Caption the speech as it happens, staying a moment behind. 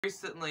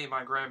Recently,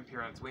 my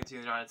grandparents went to the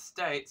United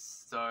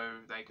States so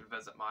they could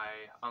visit my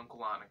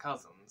uncle, aunt, and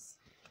cousins.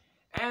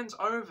 And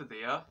over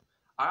there,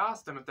 I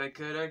asked them if they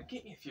could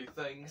get me a few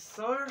things,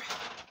 so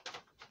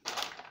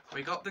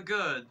we got the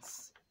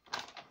goods.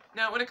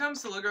 Now, when it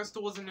comes to Lego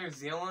stores in New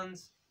Zealand,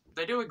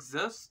 they do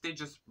exist, they're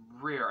just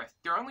rare.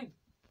 There are only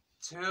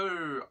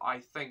two, I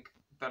think,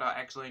 that are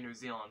actually in New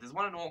Zealand. There's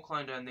one in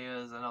Auckland and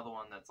there's another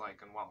one that's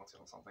like in Wellington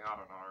or something, I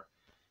don't know.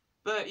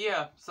 But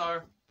yeah, so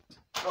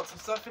got some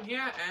stuff in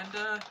here,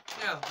 and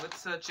yeah,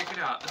 let's check it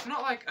out. It's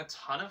not like a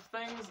ton of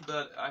things,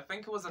 but I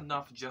think it was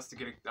enough just to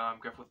get a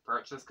gift with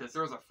purchase, because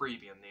there was a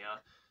freebie in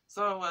there.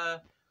 So,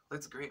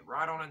 let's get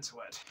right on into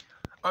it.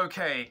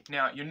 Okay,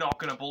 now, you're not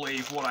gonna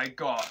believe what I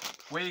got.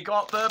 We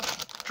got the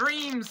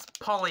Dreams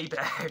poly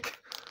bag.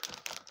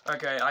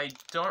 Okay, I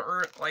don't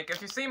like,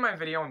 if you've seen my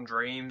video on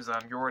Dreams,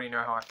 you already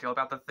know how I feel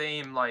about the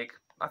theme. Like,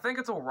 I think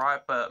it's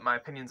alright, but my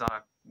opinions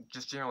are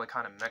just generally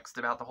kind of mixed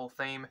about the whole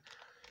theme.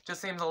 Just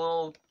seems a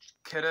little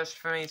kiddish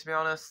for me, to be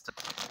honest.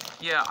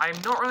 Yeah,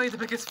 I'm not really the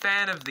biggest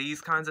fan of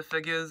these kinds of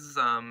figures,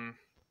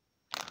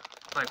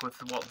 like with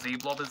what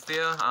Z-Blob is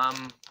there.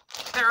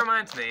 That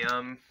reminds me,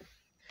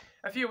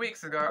 a few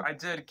weeks ago, I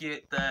did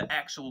get the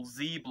actual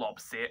Z-Blob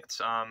set,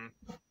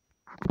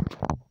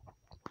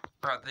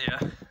 right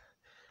there.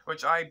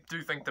 Which I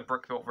do think the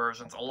brick-built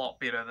version's a lot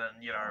better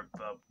than, you know,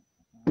 the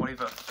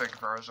whatever fig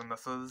version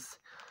this is.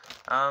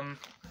 I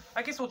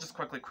guess we'll just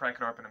quickly crack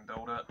it open and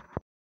build it.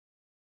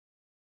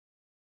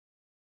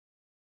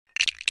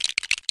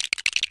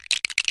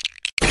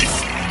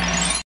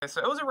 Okay, so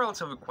it was a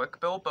relatively quick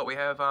build, but we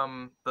have,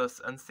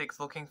 this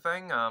insects-looking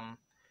thing.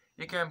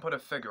 You can put a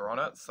figure on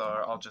it, so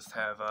I'll just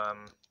have,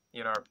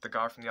 you know, the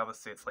guy from the other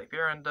set sleep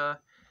here, and,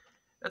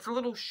 it's a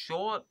little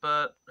short,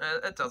 but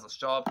it does its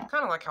job.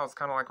 Kind of like how it's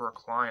kind of like a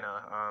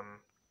recliner,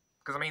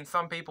 because, I mean,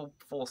 some people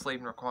fall asleep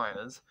in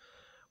recliners.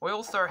 We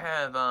also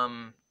have,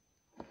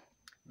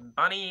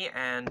 Bunny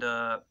and,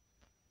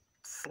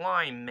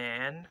 Slime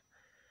Man,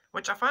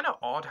 which I find it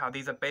odd how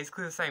these are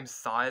basically the same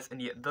size,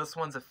 and yet this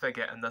one's a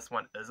figure and this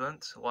one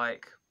isn't.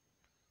 Like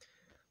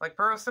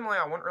personally,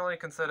 I wouldn't really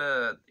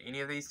consider any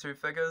of these two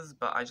figures,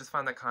 but I just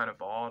find that kind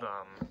of odd.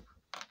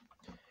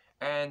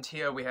 And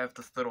here we have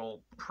this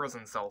little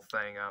prison cell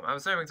thing. I'm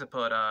assuming to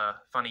put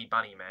Funny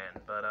Bunny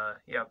Man, but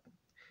yeah.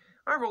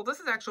 Overall, this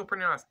is actually a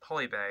pretty nice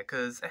poly bag,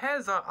 because it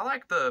has, I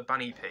like the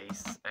bunny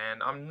piece,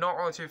 and I'm not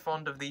really too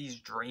fond of these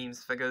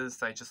Dreams figures.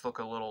 They just look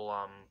a little,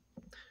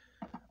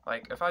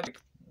 like, if I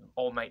took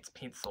Old Mate's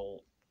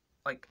pencil,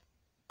 like,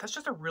 that's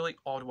just a really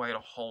odd way to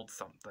hold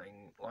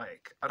something.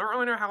 Like, I don't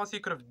really know how else you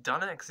could have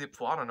done it, except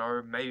for, I don't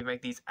know, maybe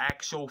make these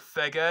actual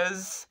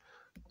figures?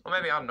 Or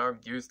maybe, I don't know,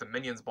 use the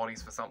Minions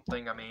bodies for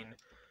something. I mean,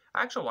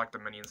 I actually like the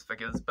Minions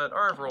figures, but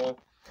overall,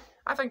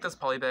 I think this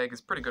poly bag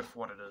is pretty good for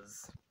what it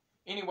is.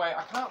 Anyway,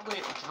 I can't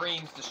let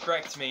Dreams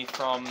distract me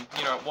from,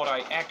 you know, what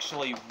I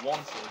actually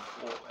wanted,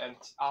 and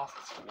asked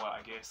for,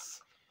 I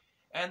guess.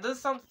 And this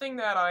is something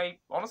that I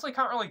honestly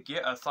can't really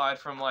get aside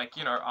from, like,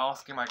 you know,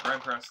 asking my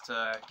grandparents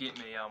to get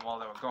me while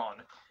they were gone.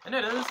 And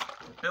it is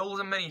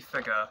Build a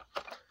Minifigure.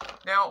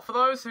 Now, for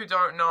those who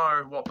don't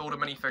know what Build a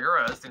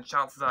Minifigure is, then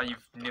chances are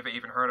you've never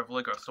even heard of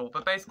Lego Store.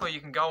 But basically, you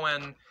can go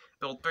in,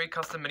 build 3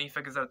 custom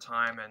minifigures at a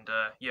time, and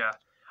yeah.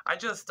 I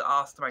just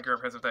asked my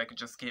grandparents if they could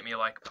just get me,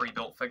 like,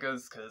 pre-built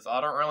figures, because I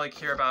don't really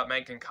care about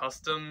making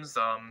customs.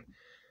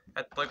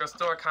 At the Lego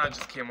Store, I kind of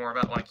just care more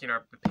about, like, you know,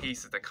 the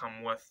pieces that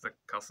come with the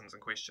customs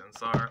in question.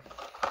 So,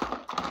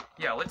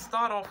 yeah, let's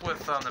start off with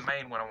the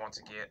main one I want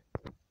to get.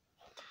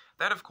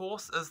 That, of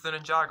course, is the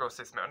Ninjago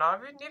assessment. Now,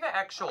 I've never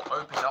actually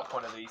opened up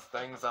one of these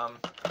things. I'm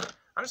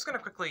just going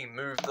to quickly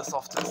move this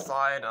off to the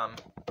side.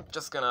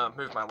 Just going to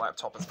move my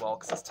laptop as well,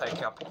 because it's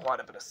taking up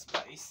quite a bit of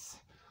space.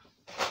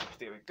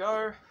 There we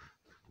go.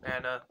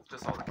 And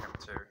just hold the camera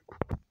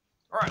too.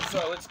 Alright,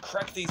 so let's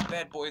crack these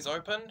bad boys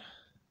open.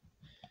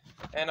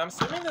 And I'm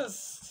assuming this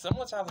is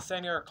similar to how the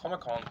San Diego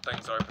Comic-Con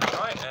things open,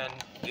 right? And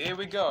here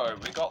we go,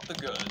 we got the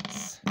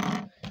goods.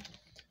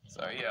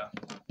 So yeah.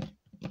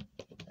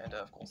 And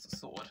of course the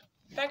sword.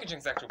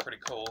 Packaging's actually pretty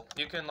cool.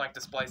 You can like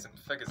display some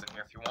figures in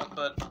here if you want,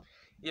 but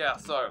yeah,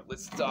 so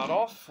let's start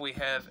off. We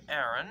have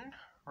Aaron,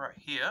 right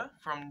here,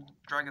 from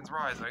Dragon's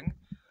Rising.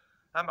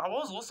 I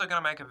was also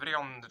going to make a video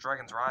on the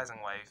Dragon's Rising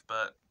wave,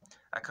 but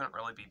I couldn't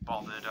really be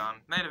bothered.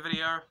 Made a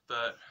video,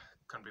 but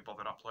couldn't be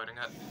bothered uploading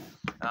it.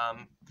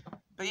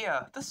 But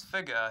yeah, this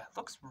figure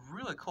looks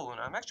really cool, and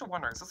I'm actually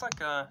wondering, is this like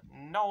a...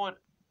 No, it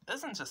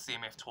isn't a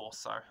CMF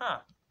torso, huh?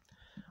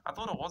 I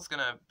thought it was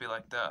gonna be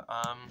like that,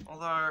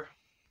 although...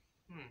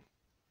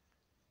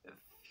 It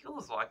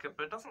feels like it,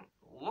 but it doesn't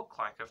look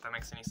like it, if that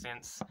makes any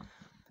sense.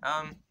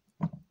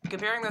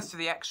 Comparing this to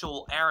the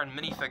actual Aaron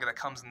minifigure that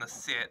comes in the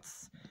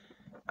sets,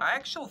 I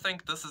actually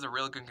think this is a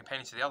really good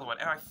companion to the other one,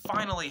 and I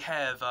finally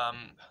have, oh,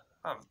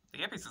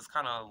 the earpiece is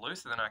kind of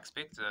looser than I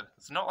expected.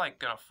 It's not, like,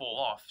 gonna fall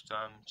off,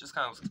 just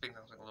kind of was expecting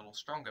something a little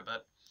stronger,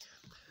 but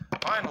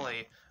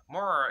finally,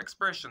 more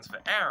expressions for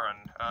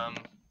Aaron.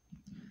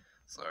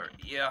 So,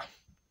 yeah,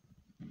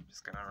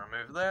 just gonna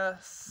remove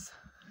this,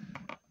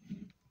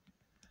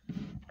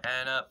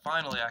 And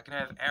finally, I can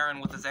have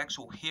Aaron with his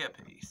actual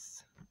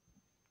hairpiece,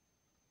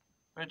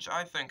 which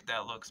I think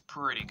that looks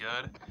pretty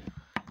good.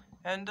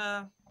 And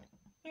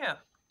yeah,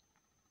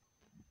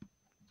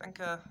 I think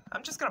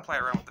I'm just gonna play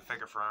around with the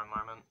figure for a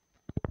moment.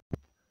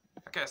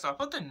 Okay, so I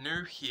put the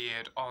new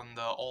head on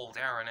the old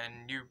Aaron,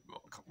 and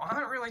I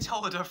can't really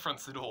tell the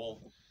difference at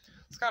all. I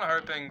was kind of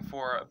hoping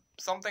for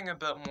something a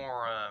bit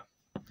more,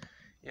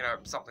 you know,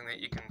 something that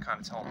you can kind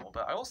of tell more.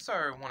 But I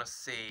also want to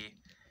see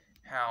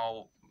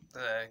how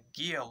the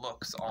gear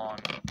looks on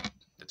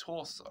the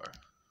torso.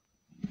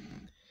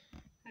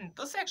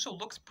 This actually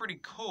looks pretty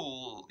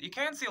cool. You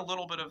can see a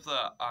little bit of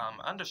the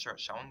undershirt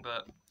showing,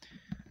 but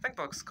I think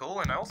it looks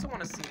cool. And I also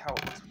want to see how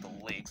it looks with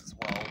the legs as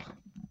well.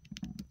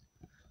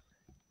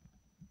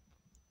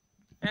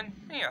 And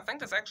yeah, I think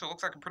this actually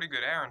looks like a pretty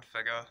good Aaron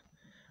figure.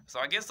 So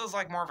I guess there's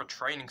like more of a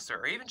training suit,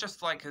 or even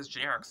just like his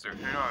generic suit.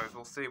 Who knows?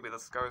 We'll see where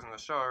this goes in the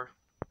show.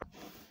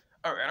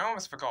 Oh, and I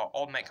almost forgot,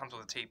 Old Mate comes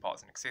with a teapot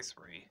as an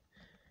accessory.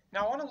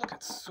 Now I want to look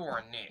at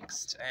Sora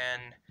next,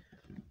 and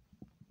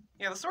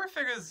yeah, the Sora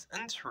figure's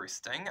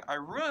interesting. I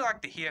really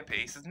like the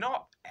hairpiece. It's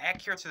not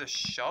accurate to the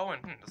show,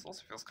 and this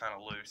also feels kind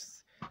of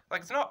loose.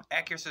 Like, it's not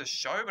accurate to the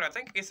show, but I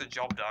think it gets the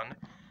job done.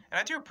 And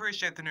I do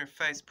appreciate the new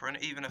face print,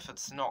 even if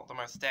it's not the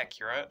most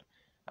accurate.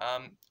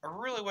 I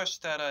really wish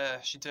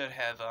that she did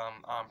have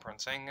arm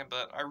printing,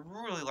 but I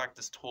really like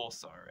this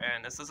torso.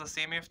 And this is a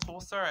CMF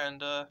torso,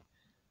 and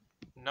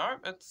no,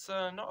 it's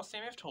not a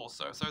CMF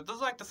torso. So this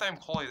is like the same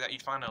quality that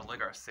you'd find in a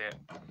Lego set.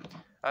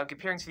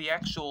 Comparing to the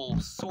actual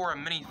Sora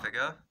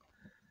minifigure,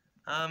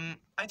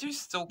 I do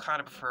still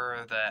kind of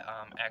prefer that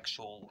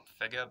actual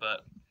figure,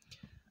 but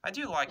I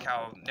do like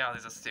how now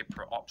there's a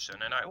separate option,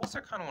 and I also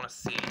kind of want to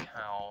see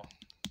how...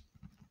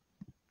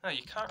 No,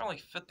 you can't really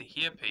fit the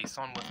hairpiece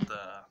on with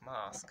the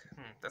mask.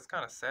 That's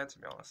kind of sad, to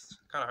be honest.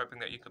 Kind of hoping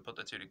that you could put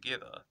the two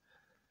together.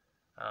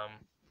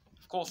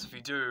 Of course, if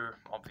you do,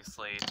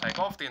 obviously, take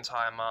off the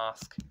entire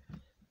mask,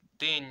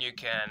 then you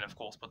can, of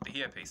course, put the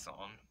hairpiece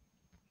on.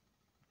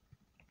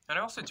 And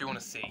I also do want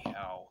to see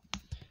how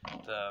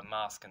the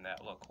mask and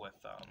that look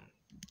with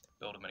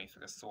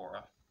Build-A-Minifigure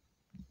Sora.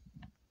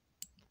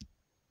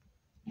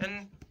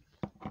 And,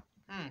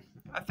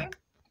 I think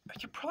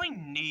you probably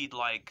need,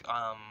 like,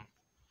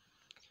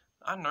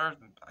 I don't know,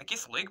 I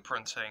guess leg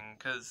printing,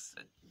 because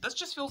this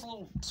just feels a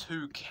little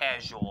too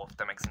casual, if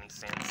that makes any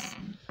sense.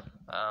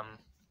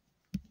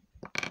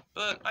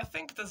 But I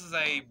think this is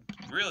a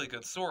really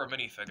good Sora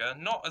minifigure.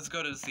 Not as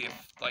good as the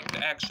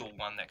actual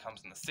one that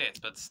comes in the sets,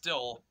 but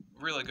still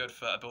really good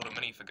for a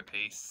Build-A-Minifigure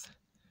piece.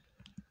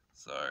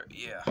 So,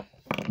 yeah.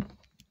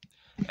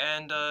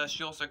 And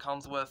she also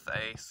comes with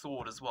a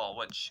sword as well,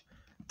 which,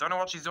 don't know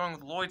what she's doing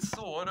with Lloyd's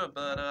sword,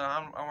 but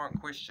I won't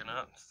question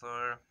it.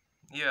 So,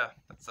 yeah,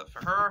 that's it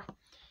for her.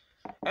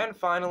 And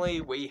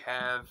finally, we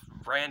have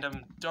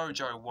Random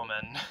Dojo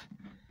Woman.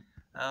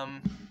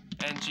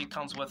 And she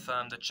comes with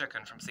the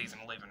chicken from Season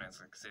 11 as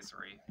an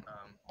accessory.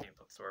 Yeah,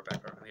 put Sora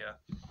back over there.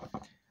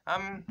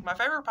 My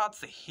favorite part's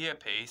the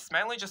hairpiece,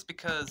 mainly just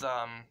because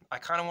I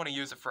kind of want to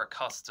use it for a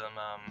custom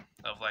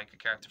of like a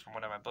character from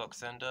one of my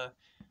books. And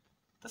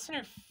this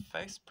new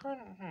face print,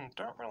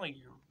 don't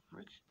really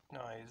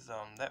recognize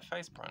that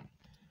face print.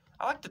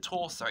 I like the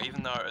torso,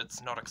 even though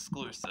it's not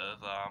exclusive,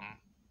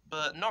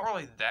 but not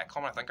really that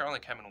common. I think it only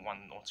came in 1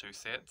 or 2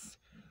 sets.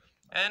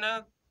 And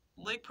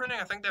leg printing,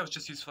 I think that was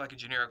just used for like a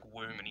generic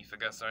Woo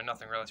minifigure, so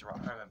nothing really to write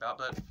home about.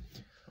 But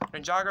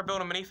Ninjago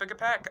Build-A-Minifigure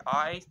pack,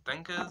 I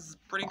think is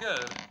pretty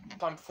good.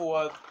 Time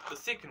for the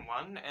second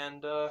one,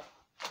 and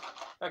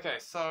okay,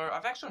 so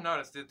I've actually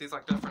noticed that there's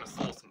like different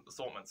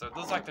assortments. So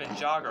this is like the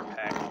Ninjago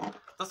pack.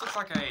 This looks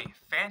like a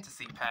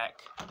fantasy pack,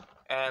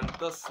 and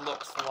this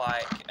looks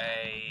like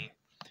a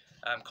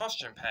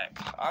costume pack.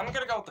 I'm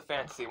gonna go with the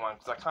fantasy one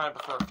because I kind of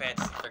prefer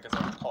fantasy figures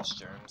over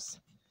costumes.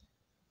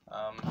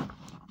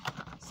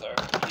 So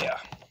yeah.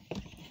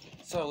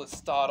 So let's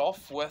start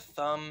off with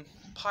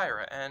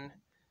Pirate, and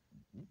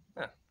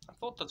yeah, I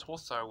thought the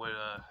torso would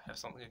have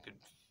something it could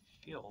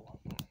feel.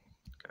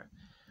 Okay.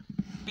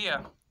 But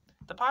yeah,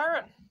 the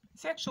Pirate,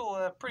 it's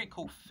actually a pretty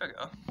cool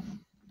figure.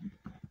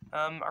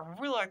 I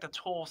really like the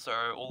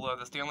torso, although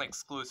that's the only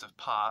exclusive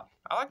part.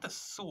 I like the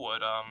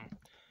sword.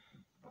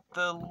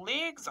 The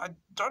legs, I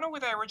don't know where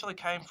they originally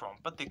came from,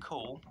 but they're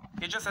cool.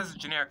 It just has a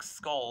generic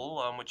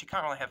skull, which you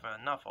can't really have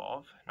enough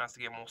of. Nice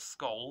to get more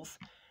skulls.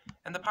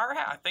 And the pirate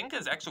hat, I think,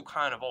 is actually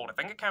kind of old. I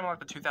think it came in like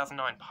the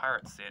 2009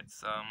 pirate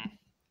sets.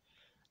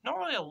 Not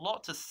really a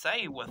lot to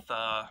say with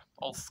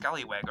old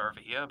Scallywag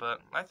over here,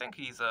 but I think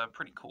he's a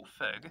pretty cool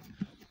fig.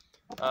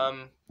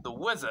 The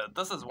Wizard,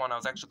 this is one I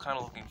was actually kind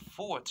of looking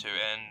forward to,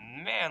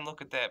 and man,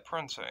 look at that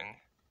printing.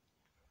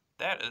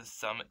 That is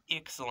some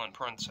excellent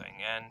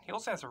printing, and he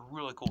also has a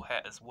really cool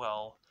hat as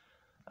well.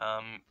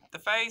 The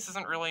face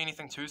isn't really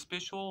anything too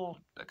special.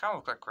 It kind of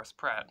looks like Chris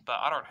Pratt, but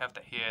I don't have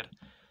the head.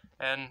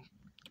 And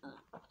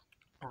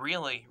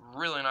really,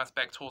 really nice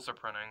back torso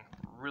printing.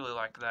 Really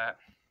like that.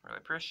 Really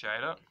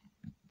appreciate it.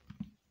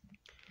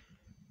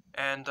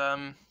 And,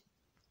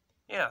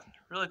 yeah,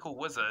 really cool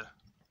wizard.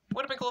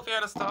 Would have been cool if he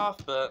had a staff,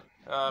 but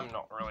I'm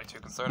not really too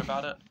concerned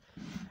about it.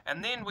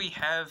 And then we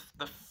have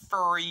the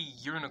furry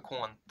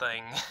unicorn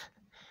thing.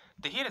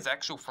 The head is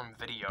actual from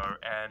video,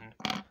 and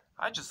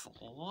I just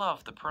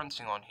love the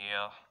printing on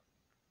here.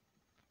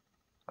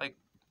 Like,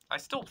 I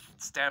still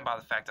stand by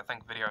the fact I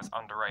think video is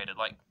underrated.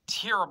 Like,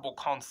 terrible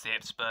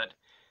concepts, but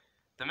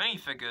the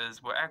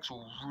minifigures were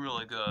actually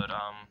really good.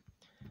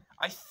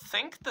 I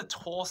think the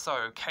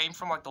torso came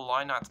from, like, the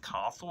Lion Knight's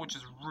castle, which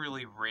is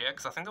really rare,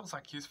 because I think it was,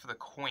 like, used for the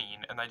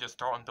Queen, and they just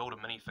throw it and build a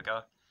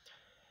minifigure.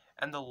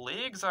 And the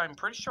legs, I'm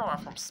pretty sure, are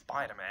from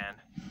Spider-Man.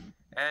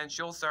 And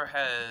she also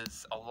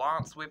has a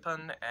lance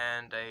weapon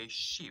and a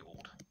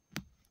shield.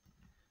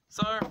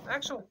 So, I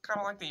actually kind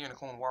of like the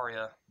Unicorn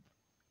Warrior.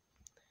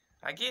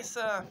 I guess,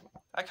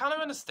 I kind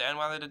of understand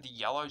why they did the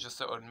yellow, just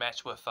so it would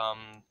match with,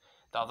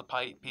 the other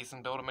piece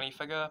and build a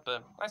minifigure,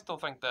 but I still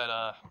think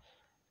that,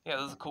 yeah,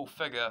 this is a cool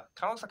figure.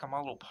 Kind of looks like a My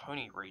Little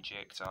Pony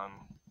reject.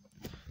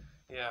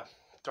 Yeah,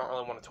 don't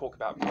really want to talk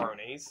about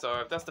bronies,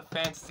 so that's the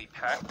fantasy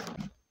pack.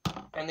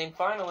 And then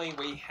finally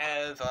we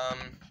have,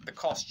 the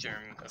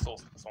costume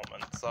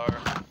assortment, so,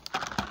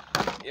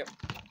 yep.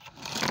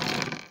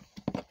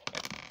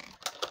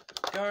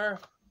 Go.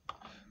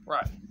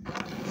 Right,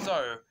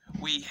 so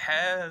we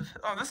have,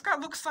 oh, this guy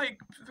looks like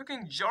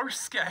freaking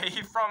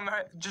Josuke from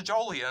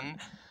Jajolian.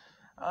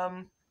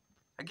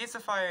 I guess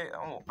if I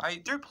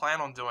do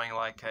plan on doing,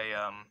 like,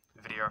 a,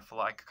 video for,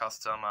 like, a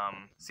custom,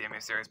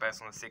 CMF series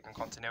based on the second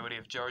continuity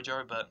of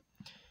JoJo, but,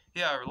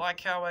 yeah, I like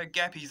how,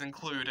 Gappy's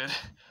included.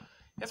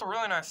 He has a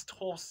really nice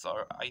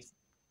torso. I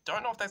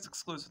don't know if that's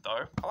exclusive,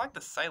 though. I like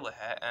the sailor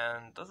hat,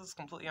 and this is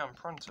completely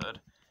unprinted.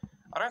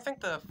 I don't think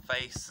the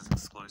face is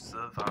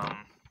exclusive, but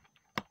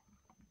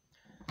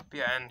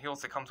yeah, and he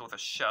also comes with a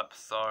ship,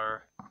 so,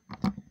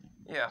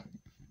 yeah.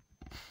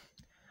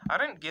 I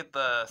didn't get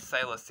the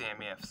Sailor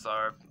CMF,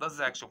 so this is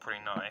actually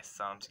pretty nice,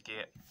 to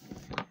get.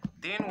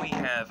 Then we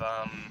have,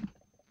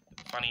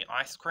 funny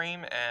ice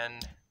cream,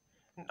 and,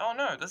 oh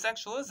no, this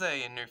actually is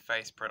a new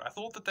face print. I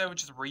thought that they would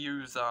just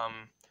reuse,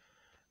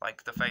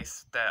 like, the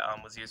face that,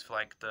 was used for,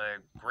 like, the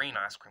green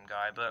ice cream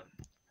guy, but,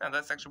 yeah,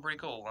 that's actually pretty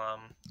cool.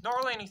 Not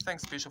really anything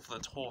special for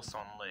the torso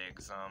and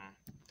legs,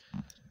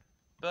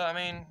 but, I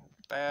mean,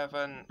 they have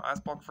an ice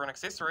block for an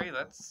accessory,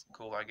 that's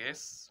cool, I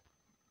guess.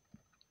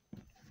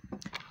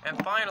 And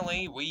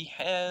finally, we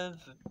have,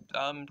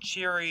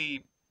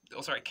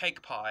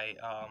 cake pie,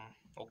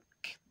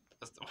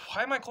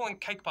 why am I calling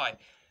it cake pie?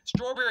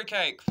 Strawberry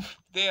cake,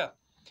 there.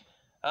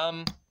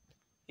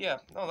 Yeah,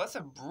 oh, that's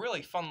a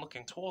really fun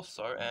looking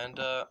torso, and,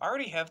 I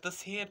already have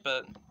this head,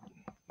 but,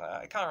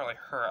 it can't really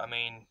hurt. I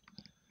mean,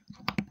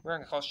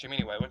 wearing a costume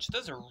anyway, which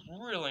does a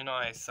really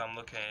nice,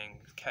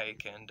 looking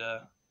cake, and,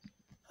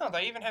 oh,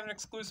 they even have an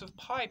exclusive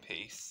pie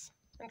piece.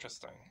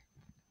 Interesting.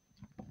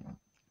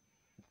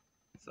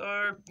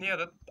 So,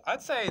 yeah,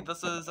 I'd say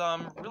this is,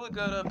 really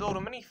good, build a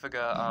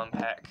minifigure,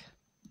 pack.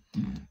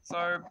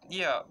 So,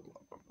 yeah,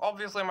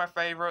 obviously my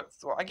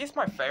favorites, well, I guess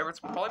my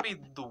favorites would probably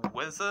be the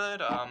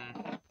Wizard,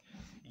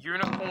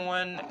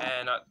 Unicorn,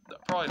 and,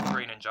 probably the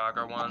 3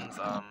 Ninjago ones.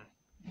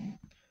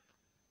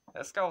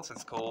 The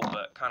skeleton's cool,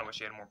 but kind of wish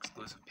he had more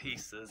exclusive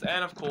pieces.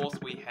 And, of course,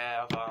 we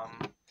have,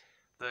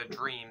 the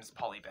Dreams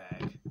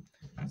polybag.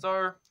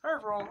 So,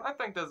 overall, I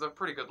think there's a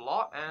pretty good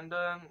lot, and,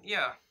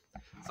 yeah.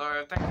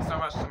 So, thank you so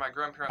much to my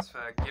grandparents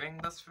for getting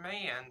this for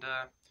me, and,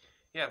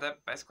 yeah,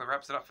 that basically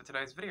wraps it up for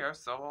today's video,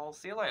 so I'll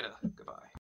see you later. Goodbye.